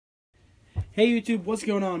Hey YouTube, what's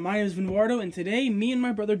going on? My name is Eduardo, and today me and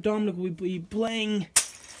my brother Dominic will be playing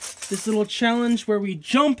this little challenge where we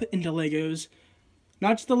jump into Legos.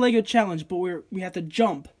 Not just the Lego challenge, but we have to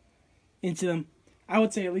jump into them, I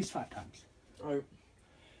would say at least 5 times. Alright.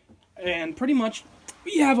 And pretty much,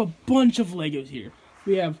 we have a bunch of Legos here.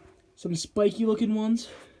 We have some spiky looking ones.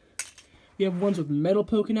 We have ones with metal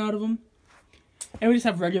poking out of them. And we just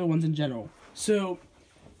have regular ones in general. So,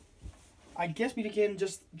 I guess we can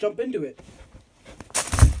just jump into it.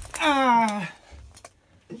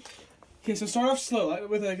 Okay, so start off slow,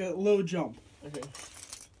 with like a low jump. Okay.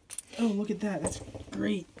 Oh, look at that. That's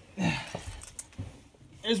great.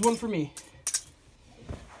 There's one for me.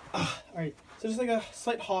 Alright, so just like a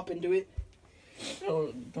slight hop into it.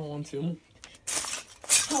 Don't want to.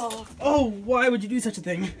 Oh, why would you do such a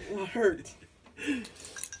thing? That hurt.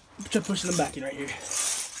 Just pushing them back in right here.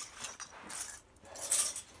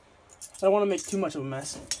 I don't want to make too much of a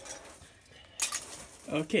mess.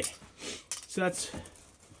 Okay, so that's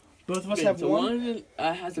both of us have so one.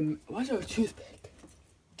 Has a why is there a toothpick?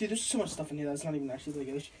 Dude, there's so much stuff in here that's not even actually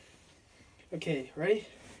Legos. Okay, ready?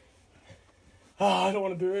 Oh, I don't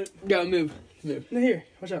want to do it. Go, move. No, here,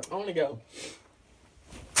 watch out. I want to go.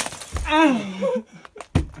 Ow!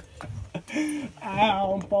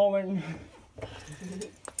 Ow, I'm falling.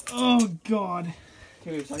 Oh, God.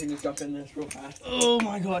 Dude, so I can just jump in this real fast. Oh,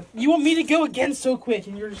 my God. You want me to go again so quick,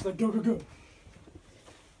 and you're just like, go, go, go.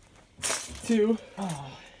 2. Oh.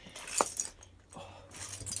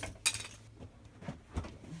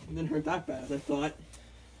 It didn't hurt that bad, I thought.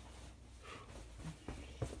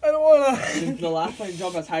 I don't want to. The last time you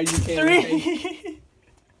jump as high as you can. 3.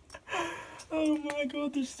 Oh, my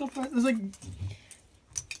God. There's stuff. There's like.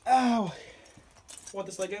 Ow. Want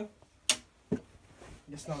this Lego?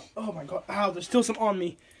 Guess not. Oh, my God. Ow, there's still some on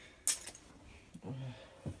me.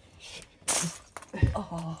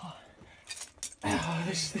 Oh. Ow,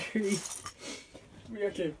 there's 3.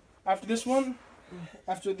 Okay. After this one,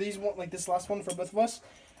 after these one, like this last one for both of us,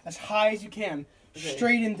 as high as you can. Okay.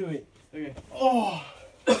 Straight into it. Okay. Oh.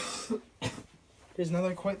 Here's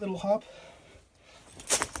another quite little hop.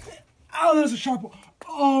 Ow, that was a sharp one.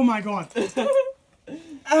 Oh my God.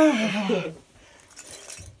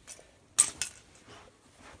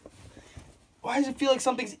 Why does it feel like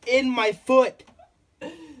something's in my foot?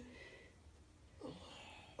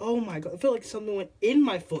 Oh my God, I feel like something went in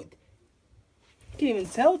my foot. I can't even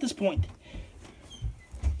tell at this point.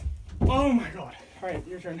 Oh my God. All right,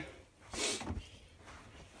 your turn.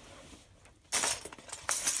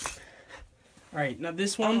 All right, now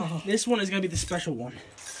this one is gonna be the special one.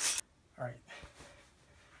 All right,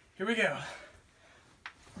 here we go.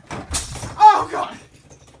 Oh God!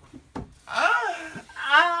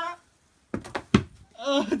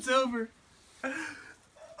 Oh, it's over.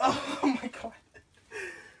 Oh my God.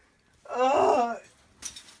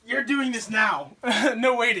 You're doing this now.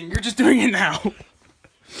 No waiting. You're just doing it now.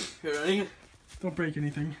 Okay, ready? Don't break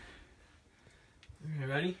anything. Okay,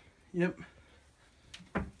 ready? Yep.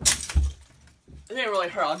 It didn't really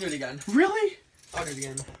hurt. I'll do it again. Really? I'll do it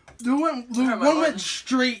again. The one went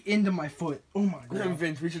straight into my foot. Oh my God.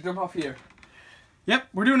 Vince, we should jump off here. Yep,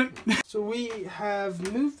 we're doing it. So we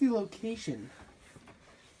have moved the location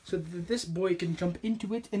so that this boy can jump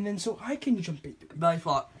into it, and then so I can jump into it. Belly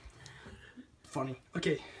flop. Funny.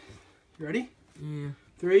 Okay, you ready? Yeah.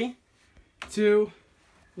 3, 2,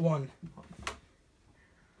 1. What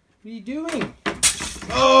are you doing?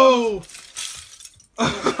 Oh!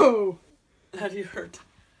 Oh! That you hurt.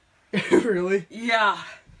 Really? Yeah.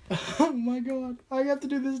 Oh my God. I have to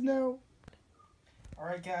do this now.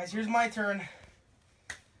 Alright guys, here's my turn.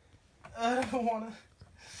 I don't wanna.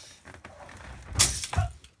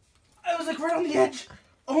 I was like right on the edge.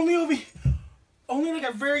 Only like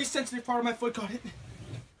a very sensitive part of my foot got hit.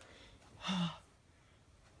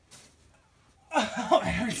 Oh, it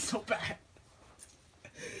hurts so bad.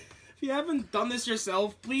 If you haven't done this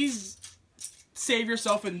yourself, please save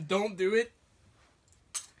yourself and don't do it.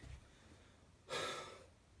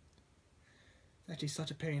 It's actually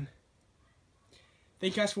such a pain.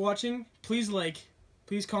 Thank you guys for watching. Please like,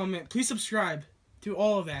 please comment, please subscribe, do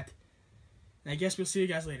all of that. And I guess we'll see you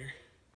guys later.